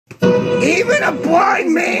Even a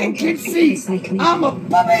blind man can see I'm a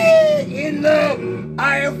puppy in love.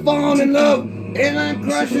 I have fallen in love, and I'm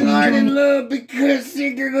crushing hard in love because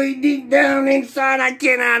secretly deep down inside I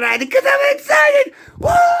cannot hide it because I'm excited.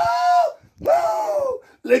 Whoa! Whoa!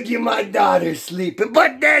 Look at my daughter sleeping,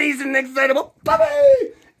 but daddy's an excitable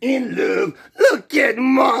puppy in love. Look at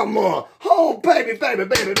mama. Oh, baby, baby,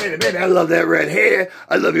 baby, baby, baby. I love that red hair.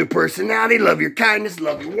 I love your personality. Love your kindness.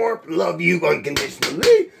 Love your warmth. Love you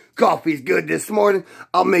unconditionally. Coffee's good this morning.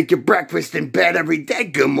 I'll make your breakfast in bed every day.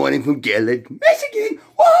 Good morning from Gillett, Michigan.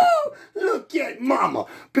 Whoa! Look at mama.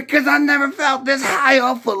 Because I never felt this high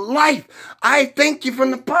off of life. I thank you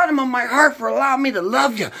from the bottom of my heart for allowing me to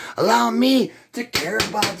love you. Allowing me to care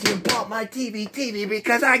about you. Bought my TV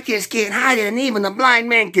because I just can't hide it and even a blind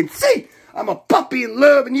man can see. I'm a puppy in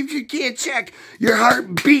love, and if you can't check your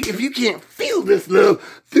heartbeat, if you can't feel this love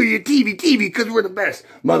through your TV, because we're the best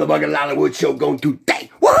motherfucking Hollywood show going today.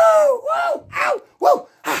 Whoa, whoa, ow, whoa,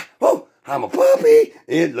 ah, whoa. I'm a puppy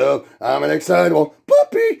in love. I'm an excitable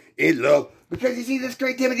puppy in love. Because you see this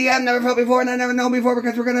creativity I've never felt before and I never known before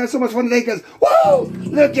because we're going to have so much fun today because, whoa,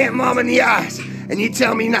 look at mom in the eyes. And you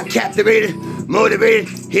tell me you're not captivated, motivated,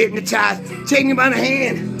 hypnotized. Take me by the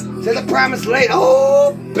hand to the promised land.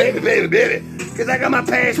 Oh, baby, baby, baby. Because I got my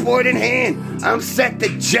passport in hand. I'm set to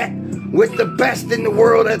jet with the best in the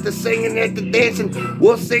world at the singing, at the dancing.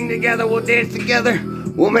 We'll sing together, we'll dance together.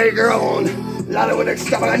 We'll make our own Hollywood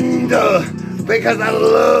extravaganza. Because I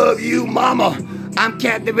love you, mama. I'm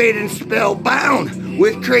captivated and spellbound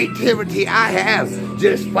with creativity I have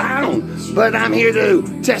just found. But I'm here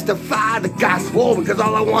to testify the gospel because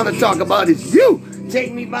all I want to talk about is you.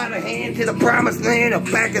 Take me by the hand to the promised land of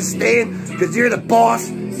Pakistan because you're the boss,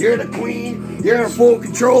 you're the queen, you're in full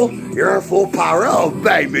control, you're in full power. Oh,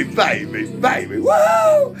 baby, baby, baby.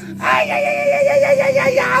 Whoa! Ay, ay, ay, ay, ay, ay, ay,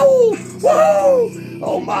 ay, ow! Whoa!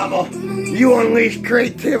 Oh, mama, you unleash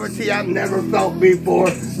creativity I've never felt before.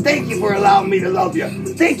 Thank you for allowing me to love you.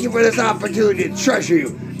 Thank you for this opportunity to treasure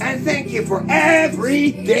you. And thank you for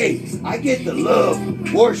every day I get to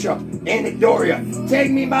love, worship, and adore you. Take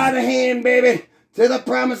me by the hand, baby, to the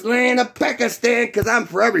promised land of Pakistan, because I'm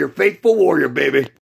forever your faithful warrior, baby.